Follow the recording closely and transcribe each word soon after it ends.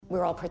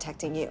we're all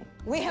protecting you.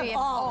 We have have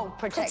all all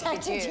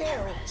protected you.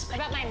 What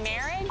about my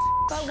marriage?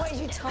 But what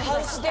you told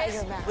us about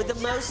your marriage. With the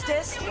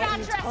mostest. What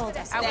you told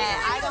us. Don't ever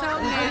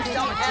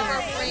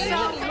bring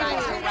anybody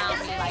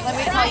around me like Let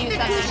me that. tell you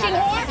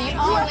something. The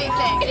only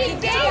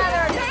thing.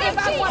 If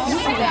I want to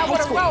say that, I would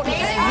have wrote it.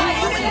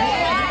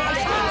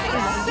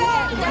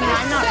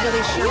 I'm not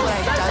really sure what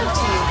I've done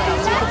to you, but I'll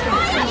take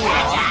it from you.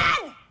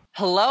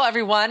 Hello,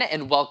 everyone,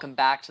 and welcome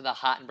back to the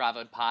Hot and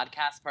Bravo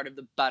podcast, part of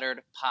the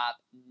Buttered Pop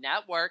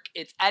Network.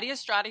 It's Eddie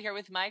Estrada here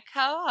with my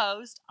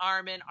co-host,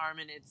 Armin.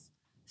 Armin, it's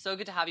so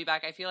good to have you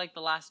back. I feel like the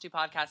last two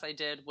podcasts I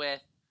did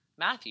with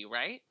Matthew,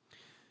 right?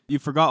 You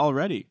forgot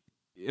already.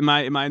 Am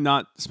I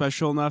not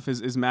special enough?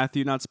 Is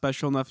Matthew not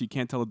special enough? You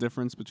can't tell the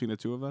difference between the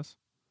two of us?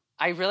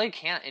 I really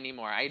can't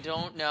anymore. I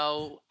don't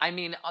know. I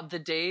mean, the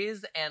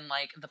days and,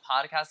 like, the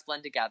podcast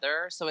blend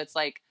together. So it's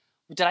like,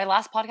 did I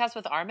last podcast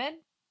with Armin?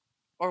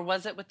 Or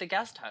was it with the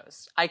guest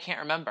host? I can't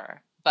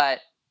remember. But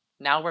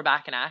now we're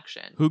back in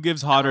action. Who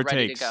gives hotter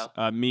ready takes? to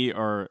go. Me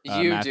or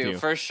You Matthew? do,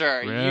 for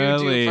sure.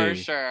 Really? You do, for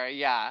sure.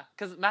 Yeah.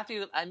 Because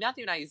Matthew and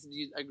I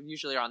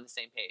usually are on the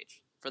same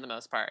page, for the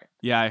most part.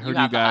 Yeah, I heard you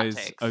have the hot guys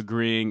takes.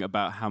 agreeing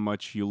about how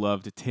much you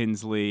loved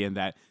Tinsley and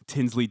that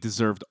Tinsley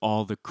deserved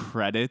all the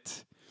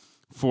credit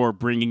for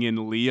bringing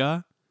in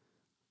Leah,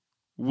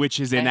 which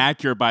is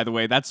inaccurate, by the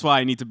way. That's why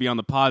I need to be on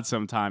the pod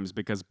sometimes,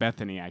 because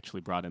Bethany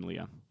actually brought in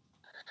Leah.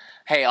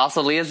 Hey,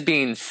 also, Leah's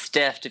being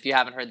stiffed, if you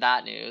haven't heard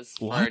that news,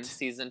 for What?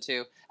 season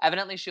 2.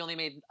 Evidently, she only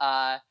made,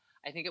 I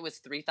think it was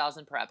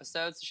 $3,000 per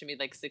episode, so she made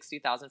like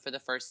 $60,000 for the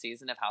first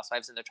season of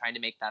Housewives, and they're trying to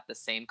make that the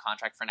same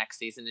contract for next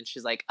season, and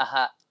she's like,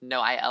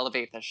 no, I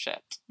elevate this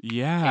shit.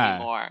 Yeah. Pay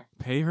me more.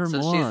 Pay her So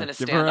more. she's in a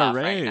Give her a standoff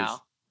raise. right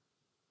now.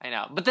 I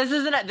know. But this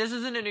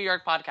isn't a New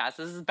York podcast.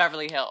 This is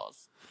Beverly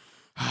Hills.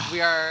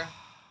 We are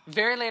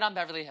very late on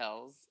Beverly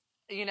Hills.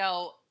 You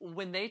know,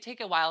 when they take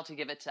a while to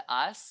give it to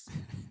us,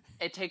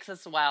 it takes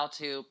us a while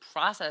to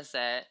process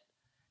it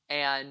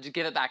and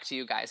give it back to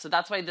you guys. So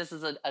that's why this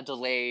is a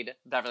delayed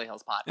Beverly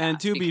Hills podcast. And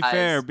to be because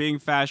fair, being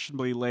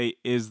fashionably late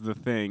is the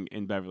thing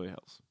in Beverly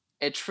Hills.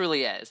 it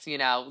truly is. You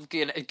know,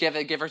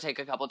 give or take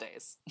a couple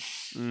days.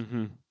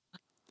 Mm-hmm.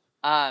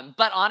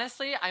 But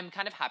honestly, I'm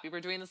kind of happy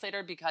we're doing this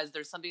later because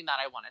there's something that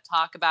I want to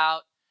talk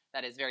about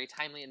that is very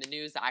timely in the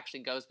news that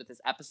actually goes with this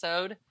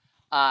episode.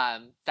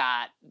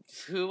 That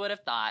who would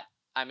have thought?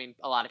 I mean,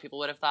 a lot of people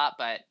would have thought,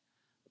 but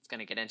let's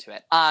gonna get into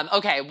it.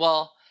 Okay,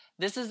 well,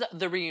 this is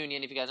the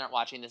reunion. If you guys aren't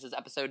watching, this is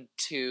episode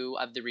 2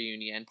 of the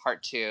reunion,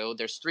 part 2.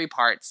 There's 3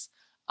 parts.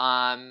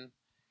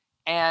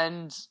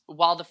 And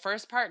while the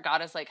first part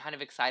got us like kind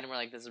of excited, and we're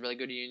like, this is a really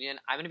good reunion.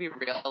 I'm gonna be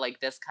real, like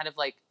this kind of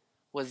like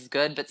was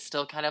good, but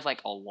still kind of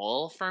like a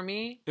lull for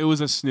me. It was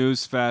a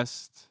snooze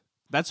fest.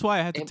 That's why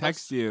I had to It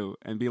text was- you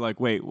and be like,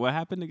 wait, what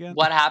happened again?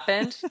 What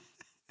happened?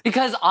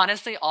 Because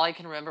honestly, all I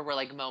can remember were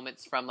like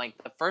moments from like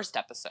the first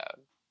episode.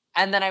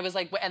 And then I was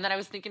like, and then I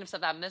was thinking of stuff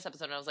that happened in this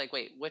episode, and I was like,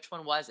 wait, which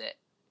one was it?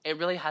 It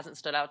really hasn't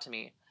stood out to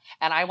me.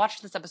 And I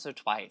watched this episode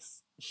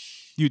twice.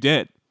 You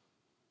did.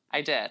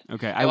 I did.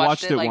 Okay, I I watched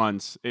watched it, it like-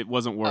 once. It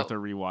wasn't worth Oh. a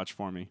rewatch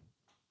for me.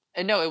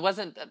 And no, it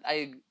wasn't.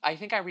 I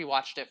think I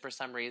rewatched it for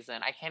some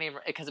reason. I can't even,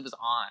 because it was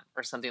on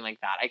or something like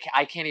that.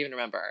 I can't even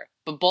remember.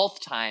 But both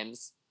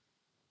times,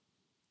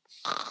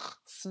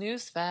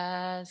 snooze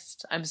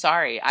fest. I'm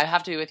sorry. I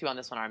have to be with you on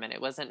this one, Armin.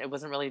 It wasn't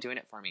really doing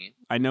it for me.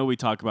 I know we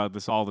talk about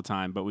this all the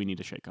time, but we need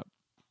to shake up.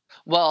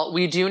 Well,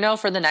 we do know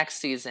for the next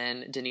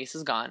season, Denise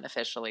is gone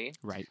officially.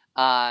 Right.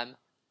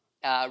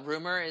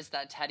 Rumor is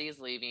that Teddy is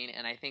leaving,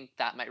 and I think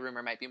that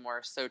rumor might be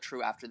more so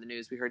true after the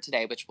news we heard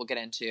today, which we'll get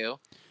into.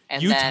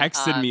 And You then,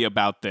 texted me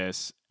about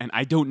this, and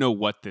I don't know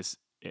what this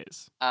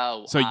is.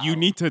 Oh, So you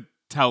need to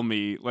tell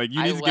me, like, you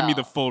I need to give me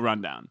the will. full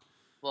rundown.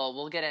 Well,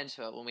 we'll get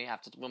into it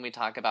when we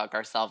talk about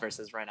Garcelle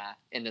versus Rinna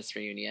in this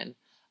reunion.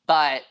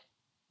 But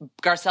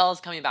Garcelle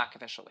is coming back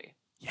officially.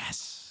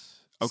 Yes.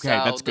 Okay,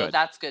 So that's good.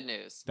 That's good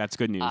news. That's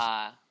good news.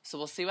 So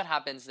we'll see what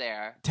happens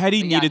there.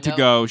 Teddy but yeah, needed to no-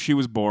 go. She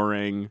was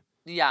boring.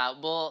 Yeah,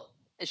 well,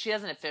 she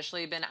hasn't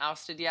officially been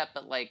ousted yet,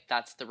 but like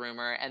that's the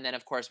rumor. And then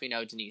of course we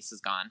know Denise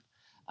is gone.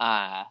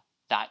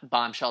 That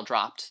bombshell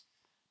dropped.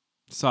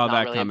 Saw Not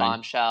that really coming. a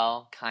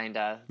bombshell,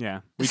 kinda.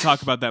 Yeah. We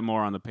talk about that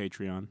more on the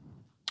Patreon.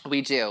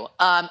 We do.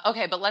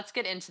 Okay, but let's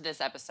get into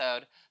this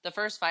episode. The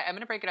first fight, I'm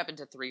going to break it up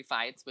into 3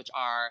 fights, which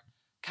are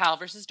Kyle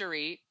versus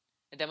Dorit.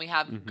 And then we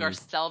have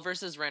Garcelle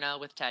versus Rinna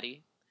with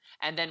Teddy.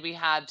 And then we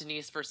have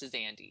Denise versus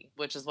Andy,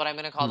 which is what I'm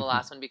going to call the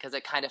last one because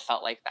it kind of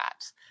felt like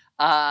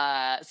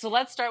that. So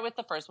let's start with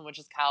the first one, which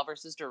is Kyle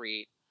versus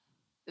Dorit.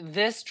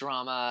 This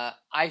drama,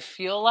 I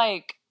feel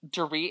like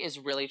Dorit is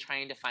really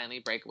trying to finally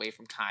break away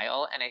from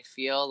Kyle. And I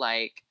feel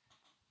like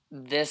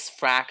this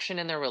fraction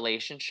in their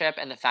relationship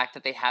and the fact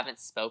that they haven't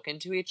spoken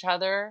to each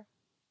other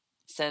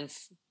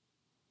since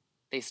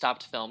they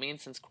stopped filming,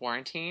 since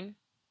quarantine,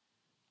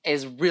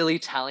 is really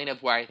telling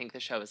of where I think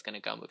the show is going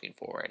to go moving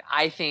forward.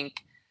 I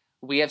think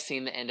we have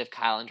seen the end of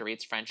Kyle and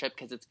Dorit's friendship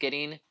because it's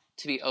getting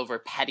to be over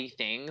petty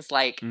things.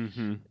 Like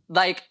the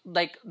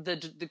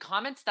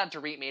comments that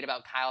Dorit made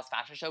about Kyle's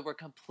fashion show were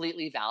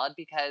completely valid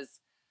because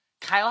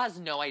Kyle has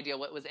no idea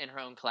what was in her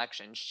own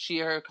collection.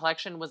 Her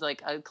collection was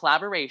like a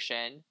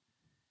collaboration,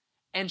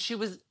 and she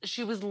was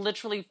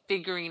literally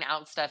figuring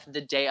out stuff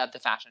the day of the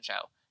fashion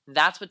show.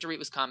 That's what Dorit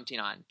was commenting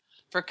on.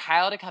 For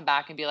Kyle to come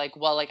back and be like,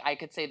 well, like, I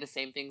could say the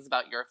same things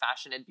about your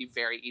fashion. It'd be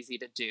very easy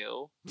to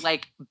do.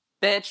 Like,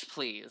 bitch,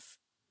 please.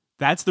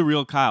 That's the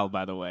real Kyle,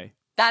 by the way.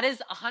 That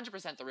is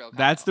 100% the real Kyle.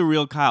 That's the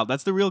real Kyle.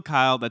 That's the real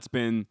Kyle that's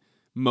been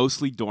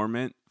mostly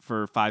dormant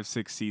for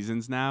 5-6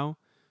 seasons now.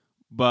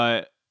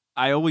 But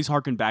I always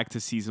harken back to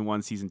season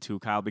 1, season 2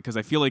 Kyle, because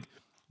I feel like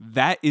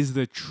that is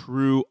the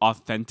true,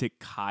 authentic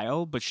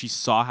Kyle. But she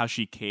saw how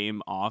she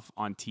came off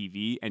on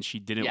TV, and she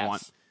didn't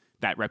want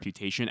that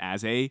reputation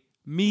as a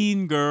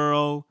mean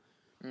girl.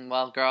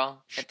 Well,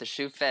 girl, if the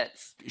shoe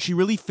fits. She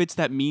really fits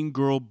that mean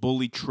girl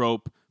bully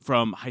trope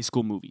from high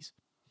school movies.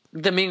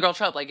 The mean girl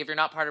trope. Like, if you're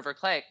not part of her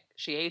clique,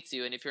 she hates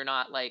you. And if you're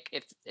not, like,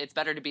 it's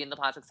better to be in the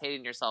plastics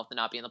hating yourself than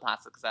not be in the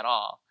plastics at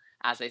all.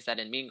 As they said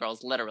in Mean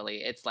Girls, literally.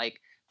 It's like,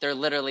 they're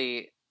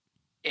literally,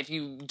 if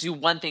you do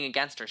one thing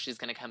against her, she's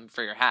going to come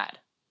for your head.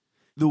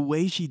 The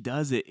way she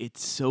does it,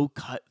 it's so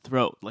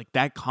cutthroat. Like,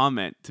 that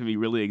comment to me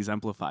really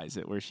exemplifies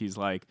it, where she's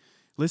like,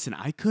 listen,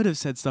 I could have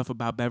said stuff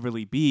about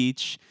Beverly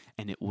Beach,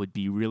 and it would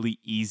be really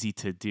easy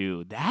to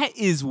do. That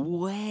is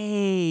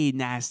way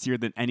nastier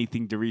than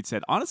anything Dorit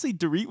said. Honestly,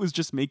 Dorit was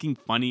just making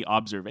funny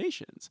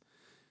observations.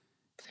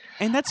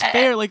 And that's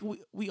fair. Like,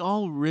 we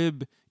all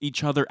rib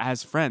each other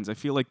as friends. I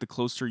feel like the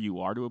closer you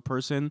are to a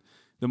person,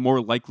 the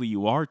more likely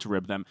you are to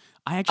rib them.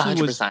 I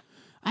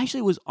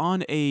actually was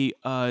on a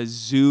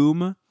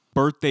Zoom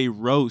birthday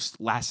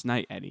roast last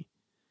night, Eddie.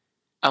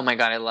 Oh my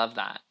God, I love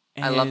that.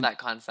 I love that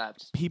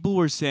concept. People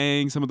were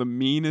saying some of the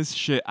meanest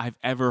shit I've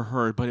ever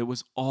heard, but it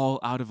was all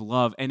out of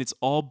love. And it's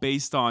all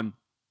based on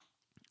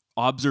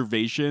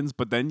observations,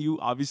 but then you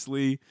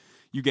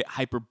get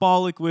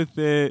hyperbolic with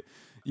it.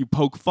 You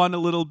poke fun a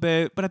little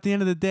bit, but at the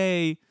end of the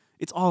day,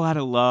 it's all out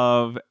of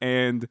love,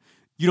 and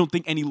you don't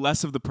think any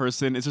less of the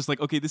person. It's just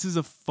like, okay, this is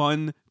a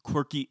fun,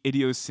 quirky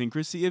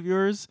idiosyncrasy of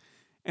yours,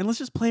 and let's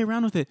just play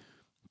around with it.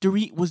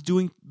 Dorit was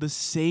doing the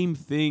same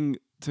thing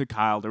to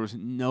Kyle. There was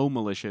no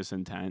malicious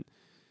intent.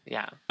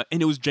 Yeah.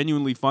 And it was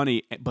genuinely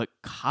funny, but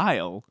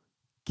Kyle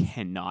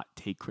cannot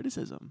take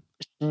criticism.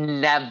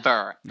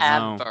 Never,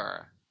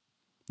 ever.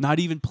 Not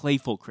even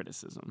playful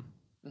criticism.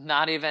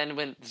 Not even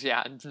when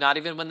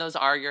those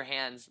are your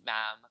hands,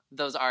 ma'am.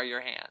 Those are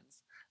your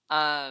hands.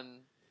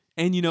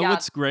 And you know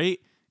what's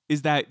great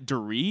is that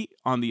Dorit,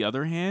 on the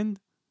other hand,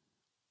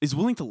 is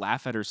willing to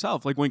laugh at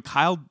herself. Like when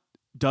Kyle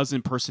does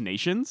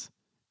impersonations,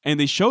 and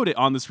they showed it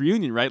on this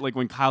reunion, right? Like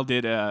when Kyle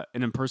did an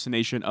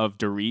impersonation of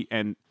Dorit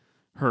and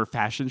her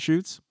fashion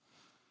shoots,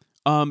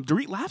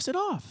 Dorit laughs it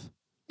off.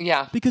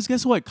 Yeah. Because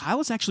guess what?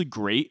 Kyle is actually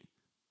great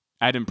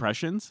at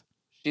impressions.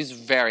 She's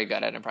very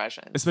good at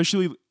impressions.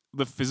 Especially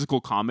the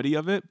physical comedy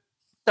of it.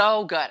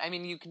 So good. I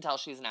mean, you can tell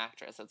she's an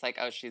actress. It's like,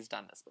 oh, she's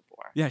done this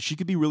before. Yeah, she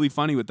could be really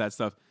funny with that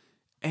stuff.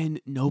 And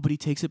nobody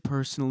takes it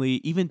personally.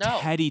 Even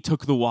Teddy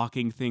took the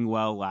walking thing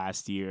well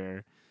last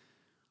year.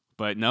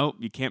 But no,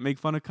 you can't make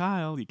fun of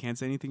Kyle. You can't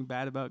say anything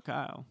bad about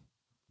Kyle.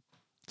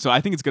 So I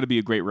think it's going to be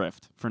a great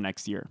rift for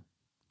next year.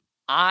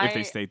 If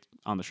they stay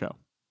on the show.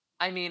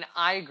 I mean,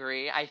 I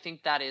agree. I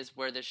think that is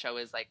where the show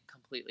is like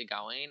completely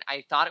going.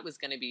 I thought it was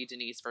going to be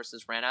Denise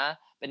versus Rinna,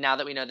 but now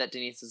that we know that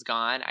Denise is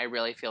gone, I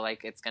really feel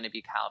like it's going to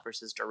be Kyle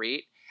versus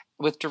Dorit,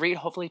 with Dorit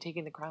hopefully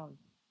taking the crown.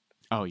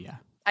 Oh yeah.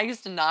 I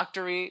used to knock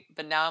Dorit,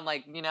 but now I'm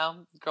like,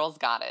 girls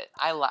got it.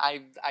 I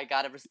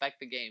gotta respect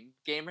the game.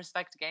 Game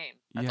respect game.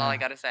 That's all I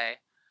gotta say.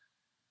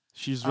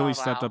 She's really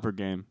stepped up her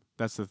game.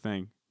 That's the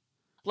thing.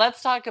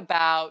 Let's talk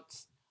about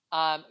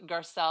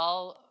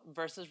Garcelle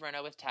versus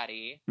Rinna with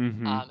Teddy.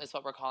 Is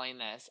what we're calling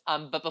this.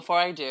 But before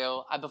I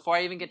do, before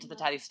I even get to the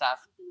Teddy stuff.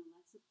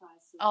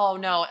 Oh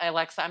no,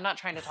 Alexa, I'm not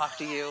trying to talk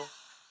to you.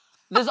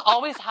 This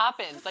always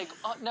happens. Like,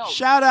 oh, no.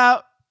 Shout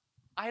out.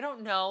 I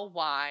don't know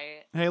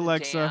why. Hey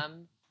Alexa.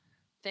 Damn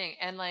thing,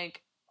 and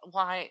like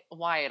why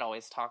it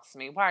always talks to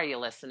me. Why are you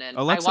listening?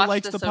 Alexa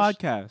likes the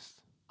podcast.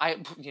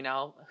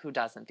 Who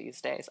doesn't these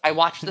days? I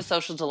watched The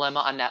Social Dilemma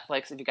on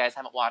Netflix. If you guys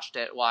haven't watched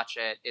it, watch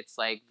it. It's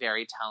like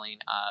very telling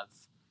of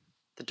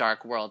the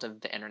dark world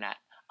of the internet.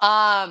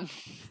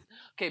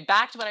 Okay,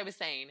 back to what I was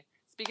saying.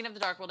 Speaking of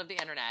the dark world of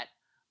the internet,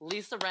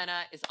 Lisa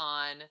Rinna is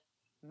on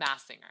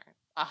Masked Singer.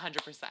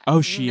 100%. Oh,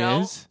 she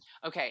is?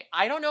 Okay,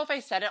 I don't know if I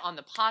said it on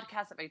the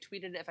podcast, if I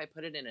tweeted it, if I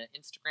put it in an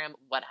Instagram,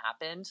 what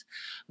happened.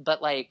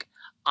 But like,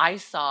 I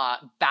saw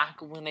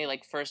back when they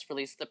like first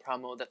released the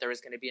promo that there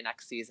was going to be a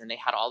next season, they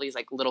had all these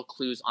like little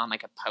clues on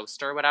like a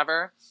poster or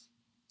whatever.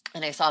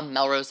 And I saw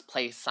Melrose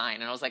Place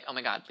sign, and I was like, oh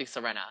my God,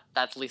 Lisa Rinna.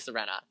 That's Lisa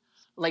Rinna.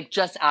 Like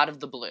just out of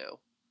the blue.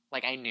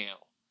 Like I knew.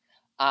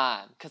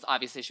 Because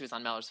obviously she was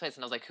on Melrose Place,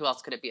 and I was like, who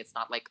else could it be? It's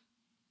not like,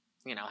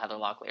 Heather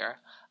Locklear.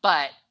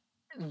 But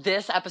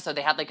this episode,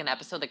 they had like an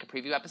episode, like a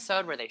preview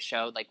episode where they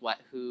showed like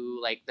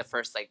the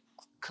first like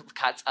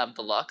cuts of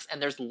the looks,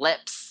 and there's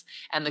lips,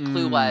 and the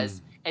clue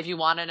was, if you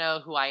want to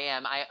know who I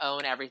am, I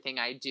own everything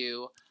I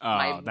do.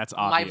 Oh, that's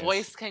obvious. My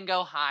voice can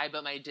go high,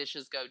 but my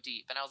dishes go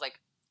deep. And I was like,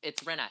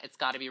 it's Rinna. It's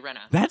got to be Rinna.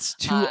 That's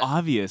too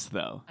obvious,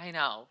 though. I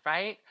know,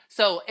 right?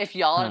 So if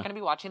y'all are Huh. going to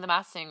be watching The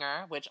Masked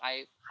Singer, which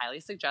I highly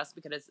suggest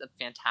because it's a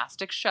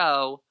fantastic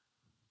show,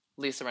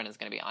 Lisa Rinna is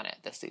going to be on it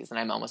this season.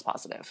 I'm almost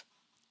positive.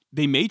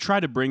 They may try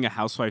to bring a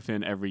housewife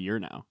in every year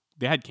now.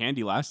 They had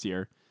Candy last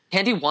year.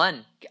 Candy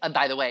won,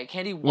 by the way.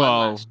 Candy won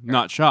Well, last year.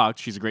 not shocked.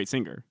 She's a great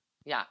singer.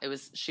 Yeah,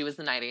 she was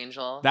the Night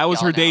Angel. That was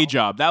Y'all her day know.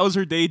 job. That was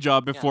her day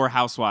job before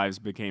Housewives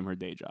became her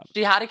day job.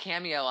 She had a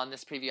cameo on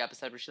this preview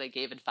episode where she like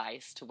gave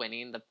advice to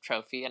winning the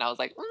trophy, and I was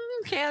like,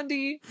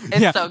 Candy.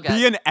 It's so good.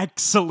 Be an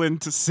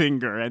excellent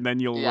singer, and then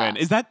you'll Yeah. win.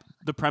 Is that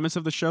the premise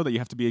of the show, that you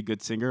have to be a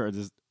good singer, or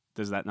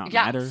does that not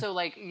matter?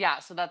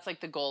 So that's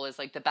like the goal is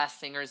like the best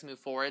singers move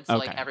forward. So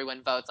like Okay.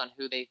 everyone votes on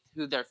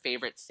who their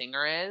favorite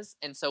singer is,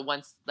 and so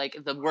once like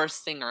the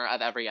worst singer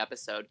of every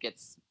episode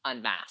gets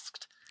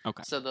unmasked.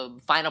 Okay. So the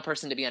final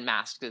person to be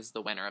unmasked is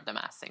the winner of the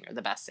Masked Singer,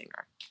 the best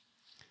singer.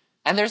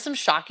 And there's some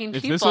shocking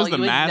If people this was the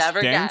you would Masked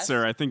never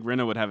Dancer, guess. I think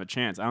Rinna would have a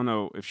chance. I don't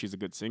know if she's a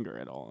good singer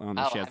at all. I don't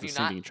know if she has have the you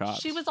not? singing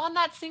chops. She was on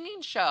that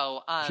singing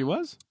show. She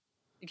was?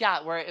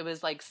 Yeah, where it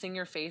was like Sing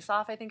Your Face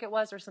Off, I think it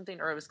was, or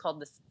something, or it was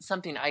called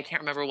something. I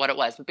can't remember what it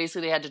was, but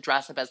basically they had to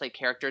dress up as like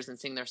characters and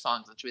sing their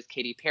songs. And she was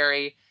Katy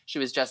Perry. She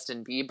was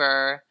Justin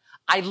Bieber.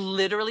 I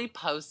literally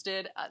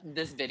posted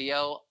this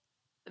video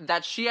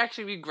that she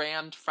actually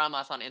regrammed from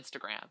us on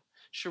Instagram.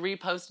 She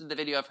reposted the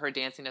video of her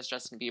dancing as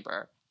Justin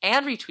Bieber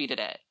and retweeted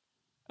it.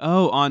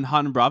 Oh, on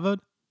Hot and Bravo?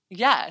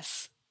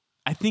 Yes.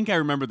 I think I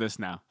remember this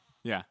now.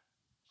 Yeah.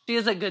 She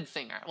is a good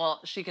singer. Well,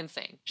 she can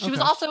sing. She was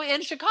Okay. also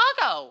in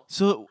Chicago.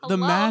 So the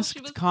Hello, masked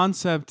she was-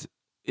 concept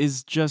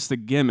is just a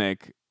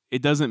gimmick.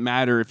 It doesn't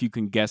matter if you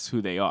can guess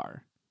who they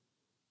are.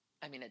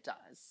 I mean, it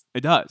does.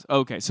 It does.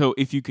 Okay, so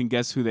if you can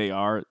guess who they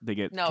are, they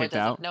get No, it kicked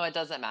doesn't. out. No, it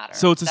doesn't matter.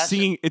 So it's That's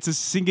just- it's a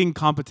singing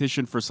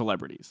competition for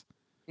celebrities.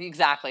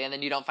 Exactly, and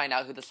then you don't find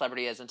out who the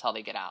celebrity is until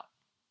they get out.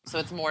 So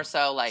it's more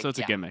so like So it's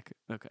a yeah, gimmick.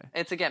 Okay.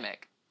 It's a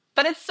gimmick,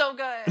 but it's so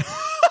good.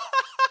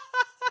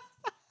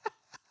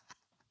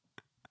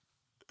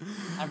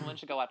 Everyone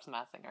should go watch The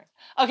Masked Singer.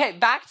 Okay,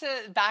 back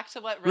to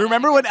what. Rinna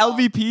Remember and when Garcelle-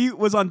 LVP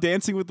was on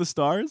Dancing with the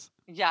Stars?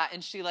 Yeah,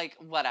 and she like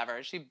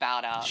whatever. She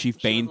bowed out. She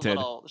fainted.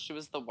 She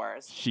was the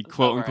worst. She It's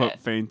quote over unquote it.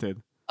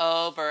 fainted.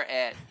 Over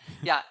it.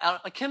 Yeah,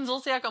 Kim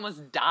Zolciak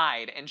almost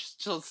died and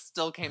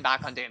still came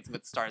back on Dancing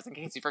with the Stars. In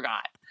case you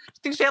forgot, I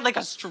think she had like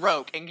a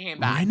stroke and came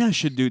back. Rinna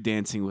should do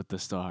Dancing with the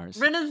Stars.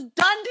 Rinna's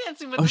done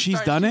Dancing with Oh, the she's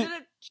Stars. done she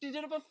it? She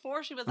did it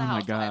before she was a Oh my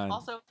housewife. God.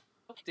 Also,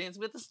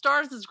 Dancing with the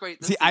Stars is great.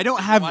 This See, I season. don't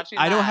If have you're watching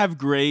I don't that- have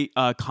great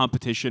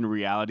competition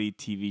reality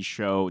TV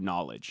show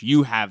knowledge.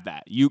 You have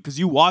that. Because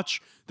you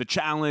watch The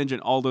Challenge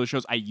and all those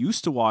shows. I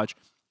used to watch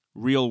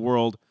Real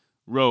World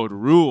Road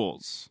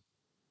Rules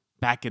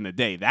back in the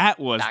day. That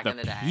was Back the in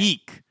the day.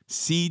 peak.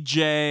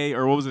 CJ,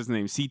 or what was his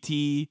name?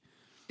 CT.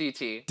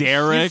 CT.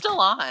 Derek. He's still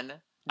on.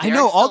 I know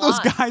Derek's all still those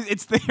on. guys.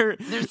 It's their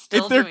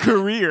still their doing it.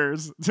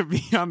 careers to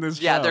be on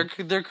this Yeah, show.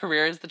 their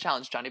career is the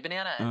challenge. Johnny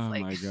Bananas. Oh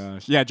like, my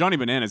gosh. Yeah, Johnny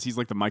Bananas. He's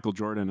like the Michael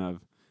Jordan of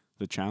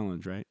the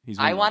challenge, right? He's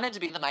I one of- wanted to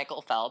be the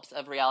Michael Phelps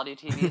of reality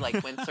TV,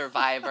 like when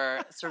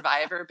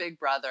Survivor, Big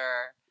Brother,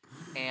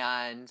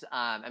 and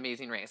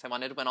Amazing Race. I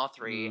wanted to win all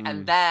three,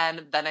 and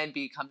then I'd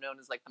become known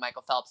as like the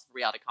Michael Phelps of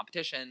reality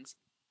competitions.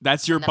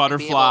 That's your and then I'd be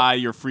butterfly,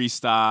 your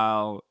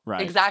freestyle,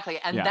 right? Exactly,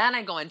 and Yeah. then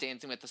I go on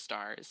Dancing with the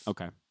Stars.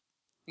 Okay.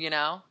 You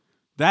know,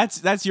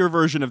 That's your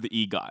version of the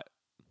EGOT.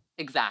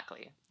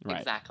 exactly, Right.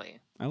 exactly.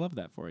 I love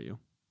that for you.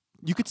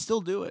 You could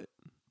still do it.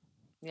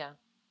 Yeah,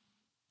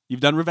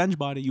 You've done Revenge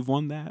Body. You've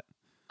won that.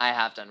 I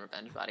have done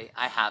Revenge Body.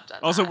 I have done.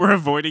 Also, that. we're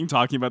avoiding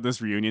talking about this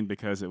reunion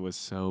because it was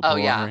so Oh,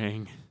 boring.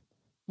 yeah.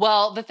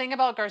 Well, the thing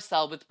about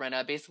Garcelle with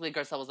Rinna, basically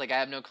Garcelle was like, I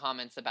have no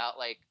comments about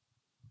like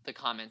the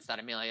comments that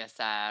Amelia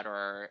said,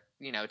 or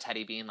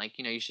Teddy being like,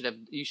 you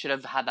should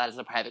have had that as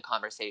a private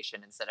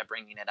conversation instead of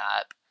bringing it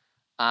up.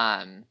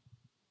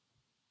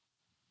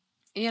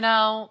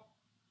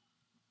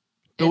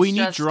 But we it's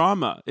need just-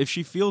 drama. If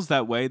she feels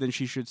that way, then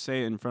she should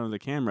say it in front of the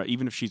camera,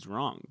 even if she's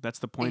wrong. That's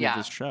the point Yeah. of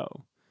this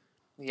show.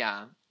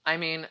 Yeah, I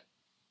mean,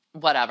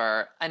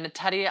 whatever. And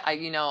Teddy,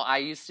 I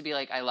used to be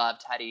like, I love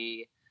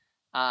Teddy.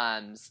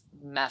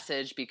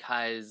 Message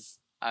because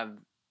of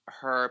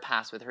her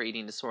past with her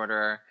eating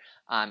disorder,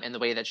 and the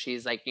way that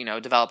she's like,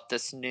 developed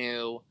this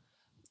new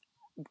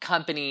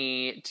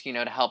company to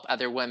help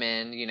other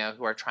women,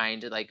 who are trying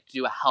to like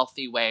do a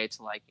healthy way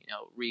to like,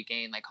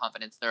 regain like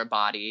confidence in their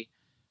body.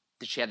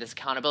 That she had this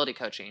accountability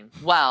coaching.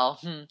 Well,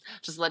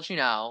 just to let you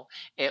know,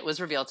 it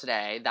was revealed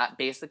today that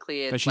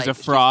basically it's That she's like, a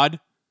fraud.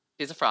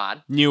 She's a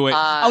fraud. Knew it.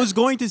 I was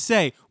going to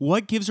say,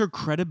 what gives her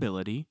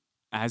credibility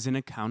as an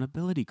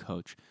accountability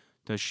coach?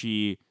 Does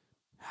she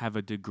have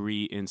a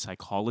degree in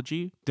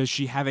psychology? Does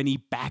she have any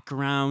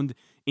background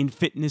in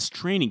fitness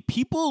training?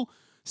 People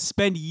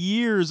spend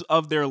years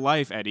of their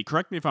life, Eddie,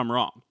 correct me if I'm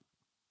wrong,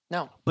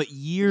 No. but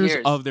years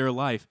Years. of their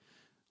life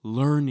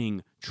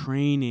learning,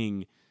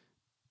 training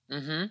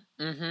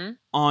Mm-hmm.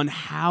 on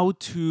how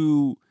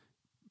to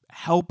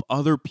help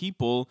other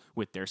people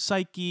with their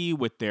psyche,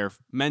 with their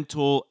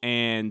mental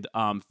and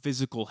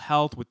physical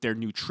health, with their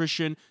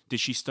nutrition. Did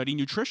she study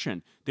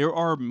nutrition? There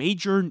are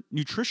major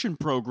nutrition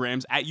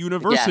programs at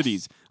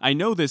universities. I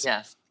know this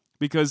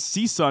because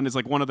CSUN is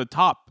like one of the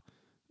top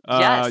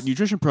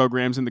nutrition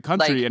programs in the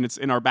country, Like- and it's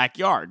in our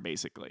backyard,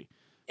 basically.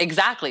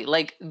 Exactly.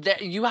 Like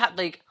you have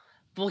like,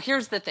 well,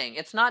 here's the thing.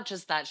 It's not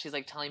just that she's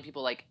like telling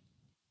people like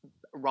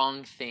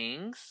wrong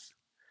things.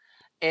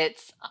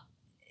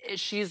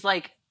 She's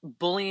like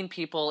bullying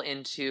people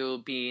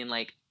into being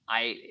like,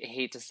 I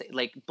hate to say,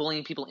 like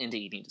bullying people into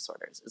eating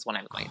disorders is what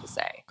I'm going to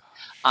say.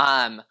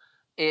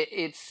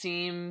 It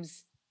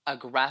seems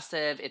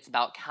aggressive. It's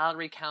about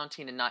calorie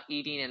counting and not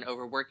eating and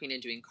overworking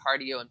and doing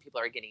cardio, and people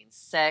are getting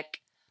sick.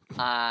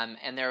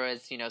 And there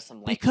was,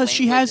 some like because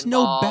she has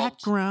no involved.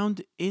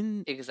 background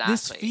in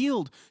this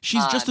field.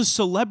 She's just a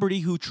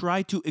celebrity who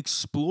tried to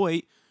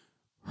exploit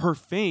her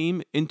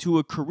fame into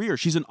a career.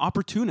 She's an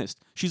opportunist.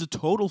 She's a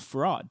total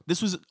fraud.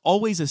 This was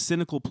always a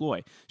cynical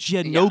ploy. She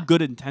had no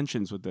good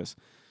intentions with this.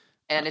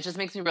 And it just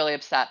makes me really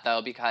upset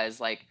though,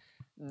 because like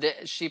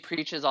she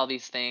preaches all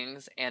these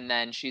things, and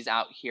then she's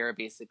out here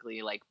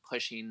basically like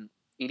pushing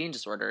eating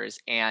disorders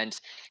and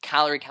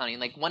calorie counting.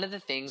 Like one of the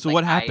things. So like,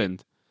 what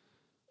happened?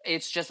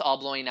 It's just all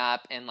blowing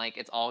up, and like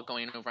it's all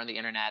going over on the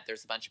internet.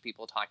 There's a bunch of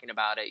people talking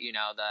about it.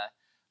 The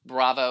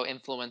Bravo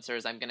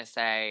influencers, I'm gonna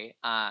say,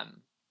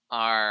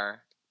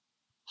 are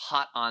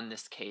hot on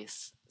this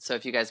case. So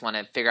if you guys want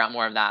to figure out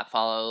more of that,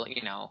 follow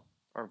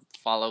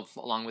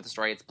along with the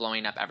story. It's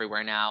blowing up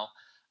everywhere now.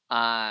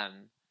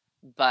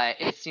 But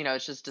it's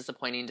it's just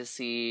disappointing to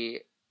see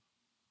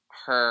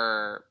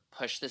her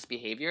push this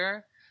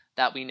behavior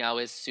that we know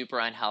is super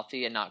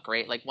unhealthy and not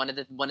great. Like one of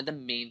the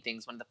main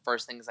things, one of the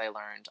first things I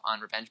learned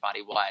on Revenge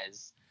Body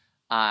was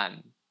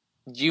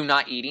you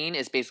not eating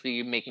is basically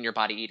you making your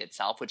body eat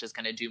itself, which is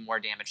going to do more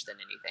damage than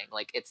anything.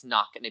 Like it's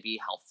not going to be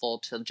helpful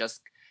to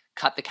just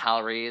cut the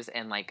calories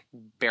and like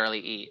barely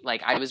eat.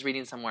 Like I was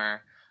reading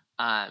somewhere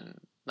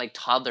like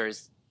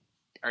toddlers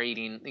are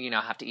eating,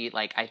 have to eat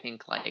like I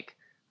think like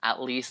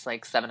at least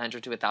like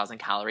 700 to 1,000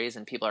 calories,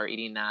 and people are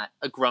eating that.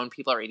 Grown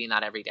people are eating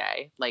that every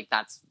day. Like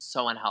that's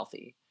so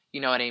unhealthy. You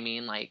know what I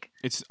mean? Like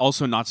it's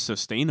also not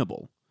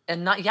sustainable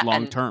and not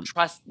long term.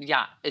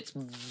 It's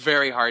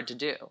very hard to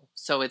do.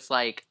 So it's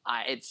like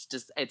it's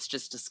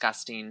just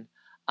disgusting.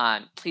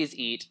 Please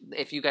eat.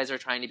 If you guys are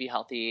trying to be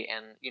healthy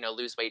and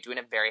lose weight, do it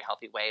in a very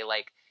healthy way.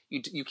 Like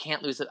you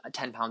can't lose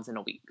 10 pounds in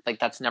a week. Like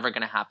that's never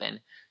going to happen.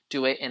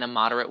 Do it in a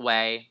moderate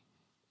way.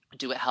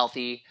 Do it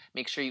healthy.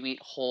 Make sure you eat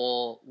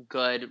whole,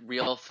 good,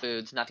 real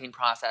foods, nothing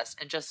processed,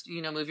 and just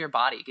move your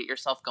body, get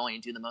yourself going,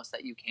 do the most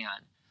that you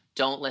can.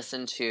 Don't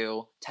listen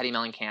to Teddi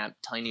Mellencamp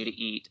telling you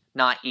to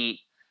not eat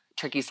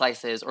turkey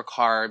slices or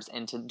carbs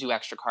and to do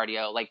extra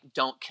cardio. Like,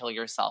 don't kill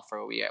yourself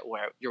for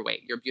your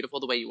weight. You're beautiful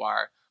the way you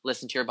are.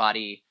 Listen to your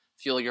body.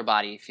 Fuel your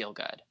body. Feel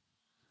good.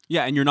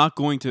 Yeah, and you're not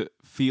going to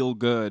feel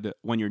good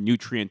when you're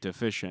nutrient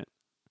deficient.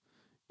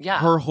 Yeah.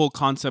 Her whole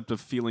concept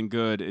of feeling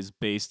good is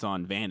based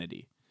on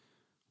vanity.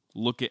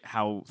 Look at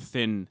how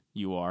thin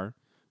you are.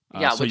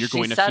 So you're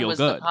going to feel was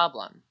good. The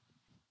problem.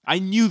 I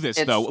knew this,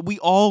 though. We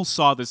all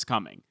saw this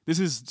coming. This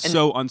is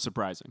so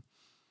unsurprising.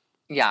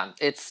 Yeah,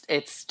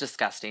 it's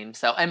disgusting.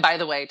 So, and by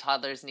the way,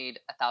 toddlers need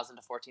 1,000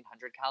 to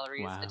 1,400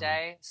 calories a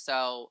day.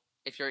 So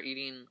if you're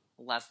eating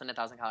less than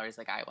 1,000 calories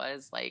like I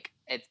was, like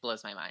it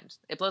blows my mind.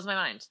 It blows my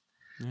mind.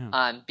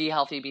 Yeah. Be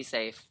healthy, be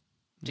safe,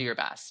 do your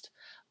best.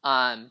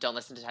 Don't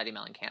listen to Teddi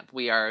Mellencamp.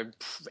 We are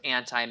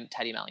anti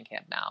Teddi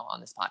Mellencamp now on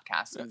this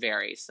podcast,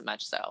 very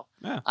much so.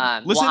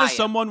 Yeah. Listen to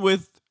someone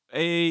with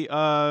a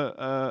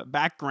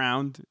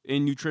background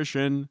in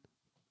nutrition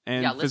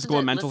and physical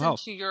and mental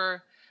health.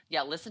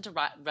 Listen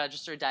to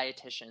registered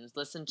dietitians.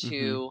 Listen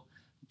to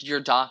your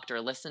doctor.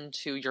 Listen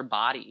to your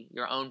body,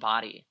 your own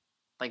body.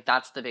 Like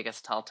that's the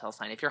biggest telltale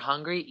sign. If you're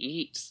hungry,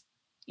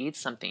 eat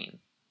something.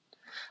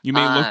 You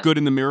may look good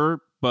in the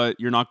mirror, but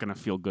you're not going to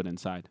feel good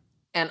inside.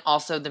 And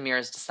also the mirror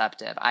is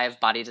deceptive. I have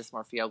body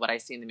dysmorphia. What I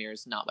see in the mirror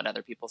is not what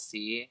other people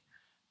see.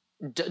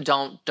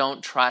 Don't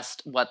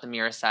trust what the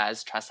mirror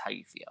says. Trust how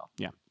you feel.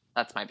 Yeah.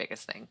 That's my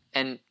biggest thing.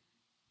 And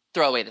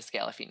throw away the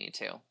scale if you need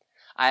to.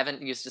 I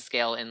haven't used a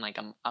scale in like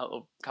a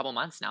couple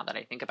months now that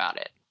I think about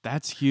it.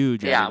 That's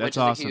huge. Yeah, That's which is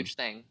awesome. a huge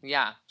thing.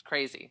 Yeah, it's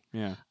crazy.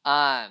 Yeah.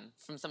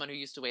 From someone who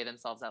used to weigh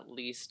themselves at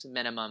least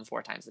minimum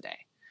 4 times a day.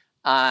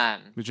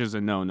 Which is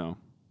a no-no.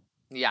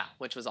 Yeah,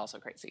 which was also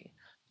crazy.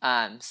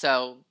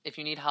 So if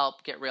you need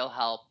help, get real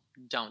help.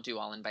 Don't do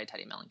All In by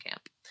Teddi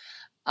Mellencamp.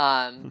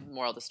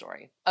 Moral of the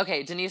story.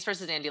 Okay, Denise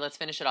versus Andy. Let's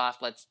finish it off.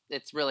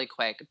 It's really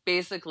quick.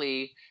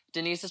 Basically,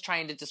 Denise is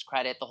trying to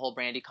discredit the whole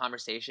Brandi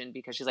conversation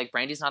because she's like,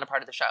 Brandi's not a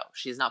part of the show.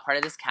 She's not part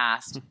of this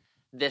cast.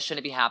 This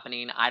shouldn't be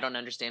happening. I don't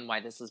understand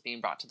why this is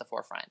being brought to the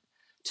forefront.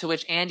 To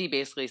which Andy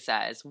basically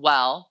says,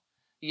 well,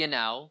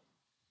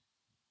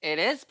 it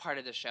is part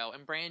of the show,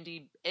 and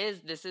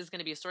this is going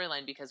to be a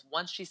storyline because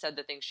once she said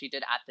the thing she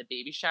did at the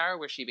baby shower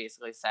where she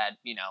basically said,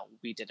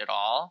 we did it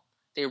all,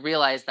 they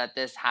realized that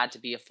this had to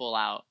be a full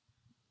out,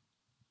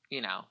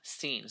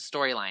 scene,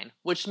 storyline,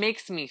 which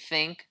makes me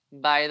think,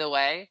 by the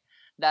way,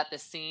 that the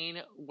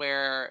scene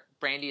where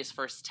Brandy is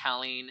first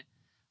telling,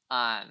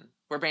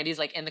 where Brandy's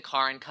like in the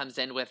car and comes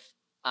in with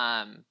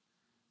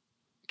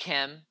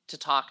Kim to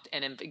talk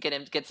and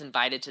gets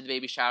invited to the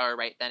baby shower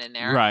right then and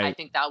there. Right. I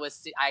think that it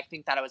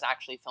was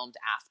actually filmed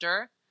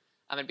after.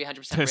 I'm gonna be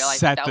 100% real.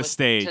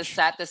 To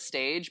set the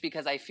stage,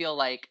 because I feel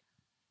like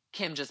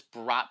Kim just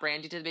brought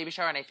Brandy to the baby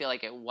shower, and I feel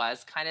like it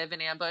was kind of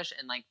an ambush,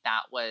 and like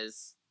that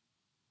was,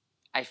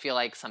 I feel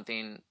like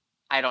something,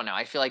 I don't know.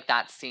 I feel like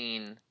that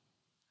scene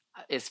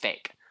is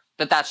fake,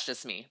 but that's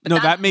just me. But no,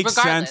 that makes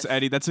sense,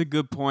 Eddie. That's a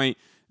good point.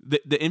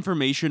 The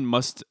information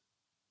must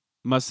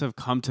have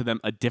come to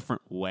them a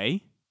different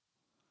way.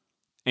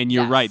 And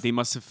you're right. They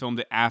must have filmed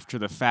it after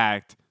the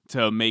fact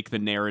to make the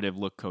narrative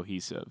look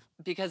cohesive.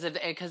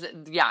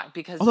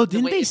 Although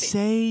didn't they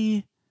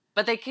say?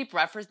 But they keep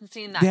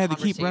referencing that. Yeah, they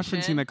keep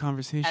referencing that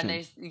conversation.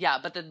 And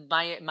but then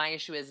my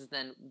issue is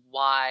then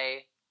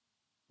why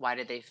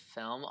did they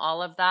film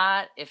all of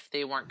that if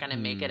they weren't going to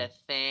make it a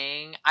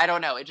thing? I don't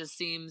know. It just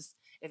seems,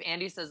 if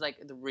Andy says like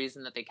the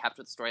reason that they kept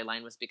with the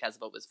storyline was because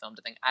of what was filmed,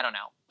 I don't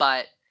know.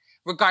 But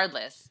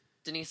regardless,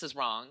 Denise is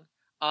wrong.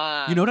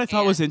 You know what I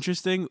thought was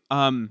interesting?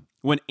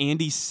 When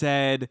Andy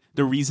said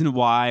the reason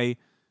why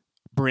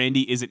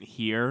Brandy isn't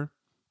here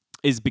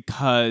is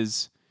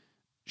because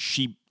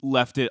she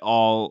left it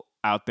all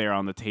out there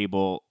on the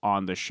table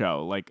on the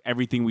show. Like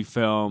everything we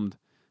filmed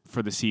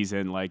for the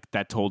season, like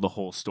that told the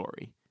whole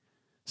story.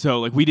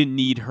 So like we didn't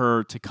need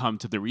her to come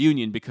to the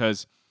reunion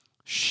because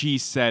she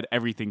said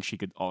everything she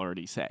could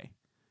already say.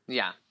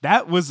 Yeah.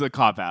 That was a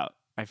cop-out,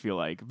 I feel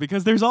like,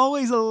 because there's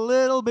always a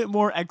little bit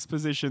more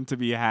exposition to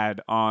be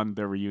had on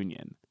the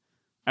reunion.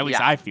 At least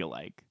I feel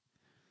like.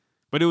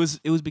 But it was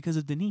because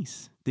of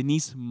Denise.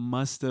 Denise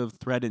must have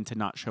threatened to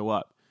not show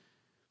up.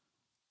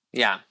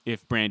 Yeah.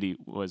 If Brandy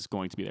was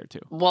going to be there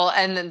too. Well,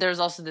 and then there's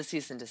also the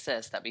cease and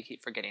desist that we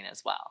keep forgetting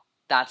as well.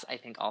 That's, I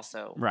think,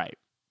 also right.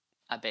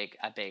 a big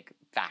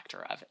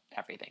factor of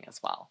everything as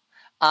well.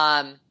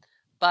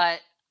 But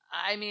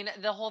I mean,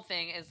 the whole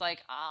thing is like,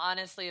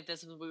 honestly, if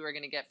this is what we were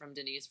going to get from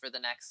Denise for the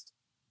next,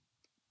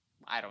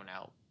 I don't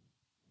know,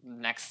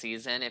 next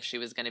season, if she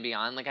was going to be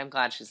on, like, I'm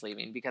glad she's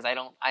leaving because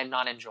I'm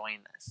not enjoying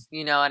this.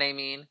 You know what I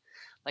mean?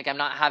 Like, I'm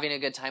not having a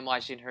good time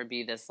watching her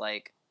be this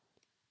just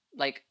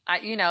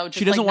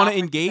she doesn't want to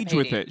engage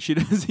with it. She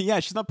does.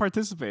 Yeah, she's not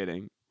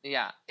participating.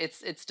 Yeah,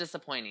 it's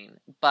disappointing,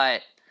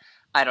 but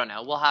I don't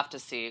know. We'll have to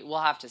see.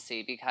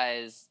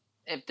 Because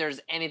if there's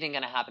anything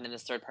going to happen in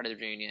this third part of the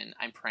reunion,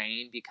 I'm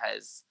praying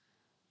because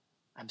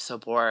I'm so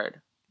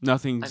bored.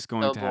 Nothing's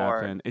going to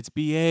happen. It's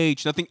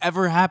BH. Nothing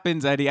ever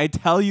happens, Eddie. I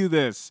tell you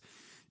this.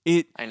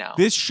 I know.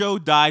 This show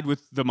died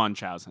with the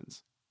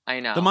Munchausens. I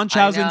know. The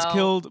Munchausens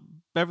killed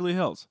Beverly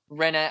Hills.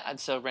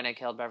 Rinna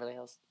killed Beverly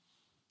Hills.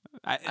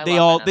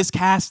 This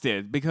cast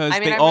did because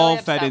they all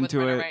fed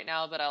into it right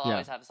now, but I'll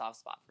always have a soft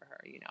spot for her.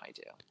 You know, I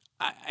do.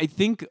 I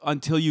think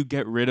until you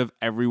get rid of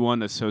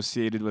everyone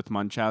associated with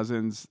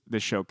Munchausens,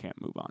 this show can't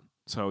move on.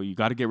 So you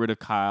got to get rid of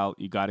Kyle.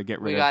 You got to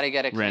get rid of Rinna. We got to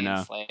get a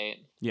clean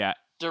slate. Yeah.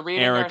 Dorit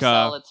and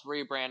Garcelle, let's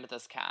rebrand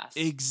this cast.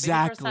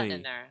 Exactly. Maybe Sutton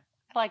in there.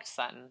 I liked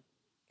Sutton.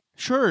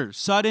 Sure.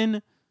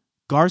 Sutton,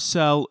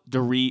 Garcelle,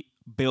 Dorit,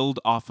 build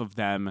off of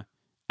them,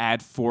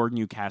 add 4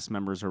 new cast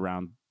members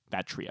around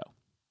that trio.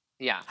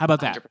 Yeah. How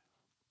about that?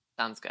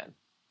 Sounds good.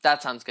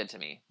 That sounds good to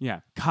me. Yeah.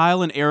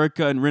 Kyle and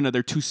Erica and Rinna,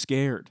 they're too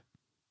scared.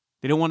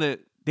 They don't want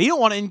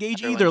to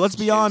engage either. Let's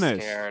be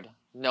honest. Scared.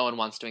 No one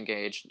wants to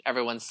engage.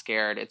 Everyone's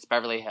scared. It's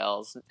Beverly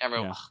Hills.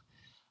 Everyone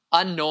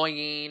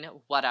annoying,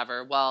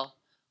 whatever. Well,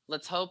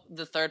 let's hope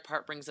the third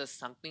part brings us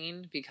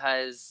something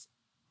because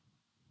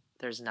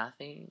there's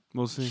nothing.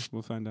 We'll see.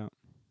 We'll find out.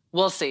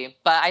 We'll see.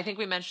 But I think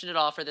we mentioned it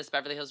all for this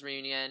Beverly Hills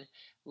reunion.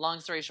 Long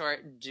story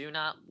short, do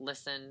not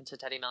listen to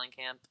Teddi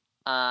Mellencamp.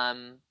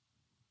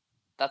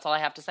 That's all I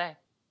have to say.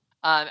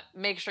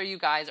 Make sure you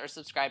guys are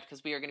subscribed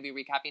because we are going to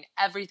be recapping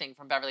everything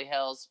from Beverly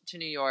Hills to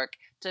New York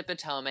to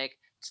Potomac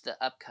to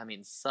the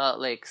upcoming Salt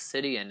Lake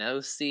City and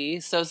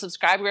OC. So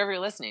subscribe wherever you're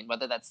listening,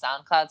 whether that's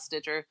SoundCloud,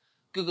 Stitcher,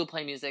 Google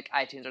Play Music,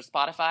 iTunes, or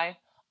Spotify.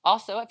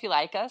 Also, if you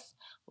like us,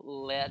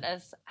 let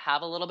us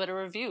have a little bit of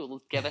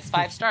review. Give us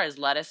 5 stars.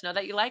 Let us know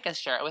that you like us.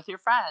 Share it with your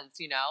friends.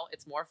 You know,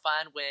 it's more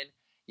fun when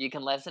you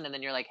can listen and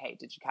then you're like, hey,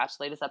 did you catch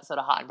the latest episode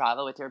of Hot and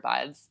Bravo with your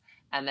buds?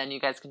 And then you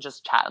guys can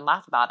just chat and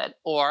laugh about it.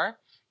 Or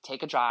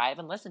take a drive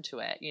and listen to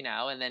it, you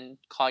know, and then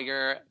call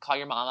your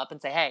mom up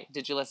and say, hey,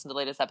 did you listen to the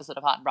latest episode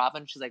of Hot and Bravo?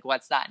 And she's like,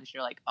 what's that? And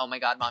you're like, oh my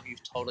God, Mom, you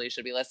totally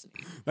should be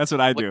listening. That's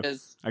what I do.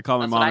 I call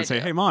my mom and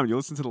say, hey, Mom, you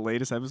listen to the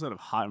latest episode of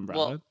Hot and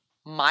Bravo? Well,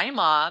 my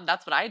mom,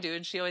 that's what I do.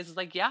 And she always is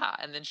like, yeah.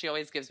 And then she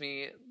always gives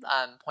me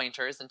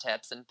pointers and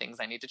tips and things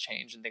I need to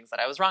change and things that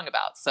I was wrong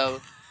about.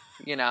 So,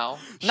 you know.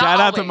 Shout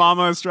out to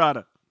Mama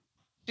Estrada.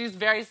 She's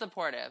very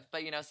supportive.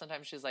 But, you know,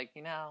 sometimes she's like,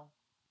 you know,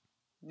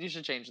 you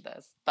should change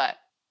this. But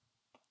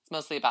it's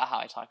mostly about how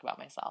I talk about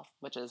myself,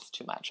 which is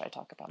too much. I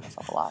talk about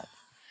myself a lot.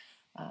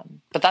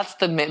 But that's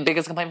the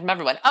biggest complaint from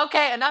everyone.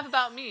 Okay, enough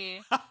about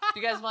me. If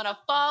you guys want to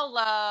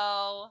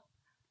follow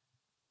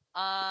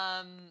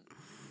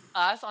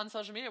us on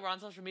social media. We're on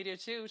social media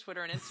too,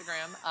 Twitter and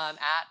Instagram, at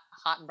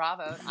Hot and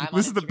Bravo. I'm on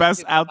This is the Instagram best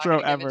too, but I'm not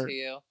outro gonna give it ever. to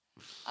you.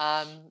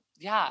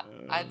 Yeah,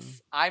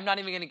 I'm not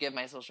even gonna give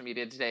my social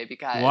media today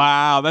because.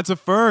 Wow, that's a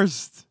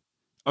first.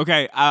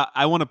 Okay,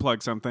 I want to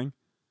plug something.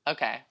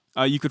 Okay.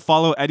 You could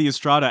follow Eddie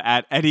Estrada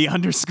at Eddie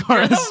 _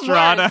 You're the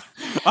Estrada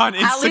on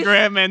At least,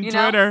 Instagram and you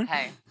know, Twitter.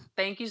 Hey,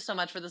 thank you so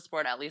much for the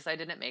support. At least I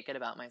didn't make it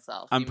about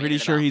myself. I'm You made pretty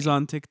it sure about he's me.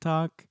 on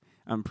TikTok.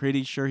 I'm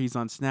pretty sure he's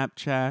on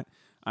Snapchat.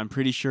 I'm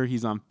pretty sure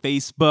he's on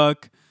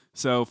Facebook.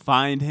 So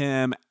find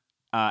him,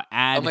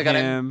 add Oh my God,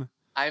 him.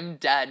 I'm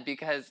dead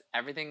because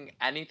anything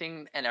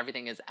and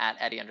everything is at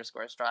Eddie _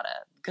 Estrada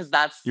because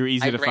that's You're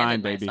easy I to branded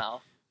find, baby.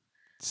 myself.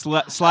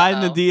 Slide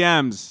in the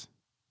DMs.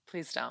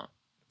 Please don't.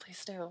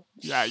 Please do.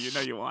 Yeah, you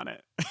know you want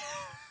it.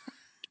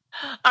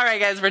 All right,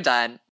 guys, we're done.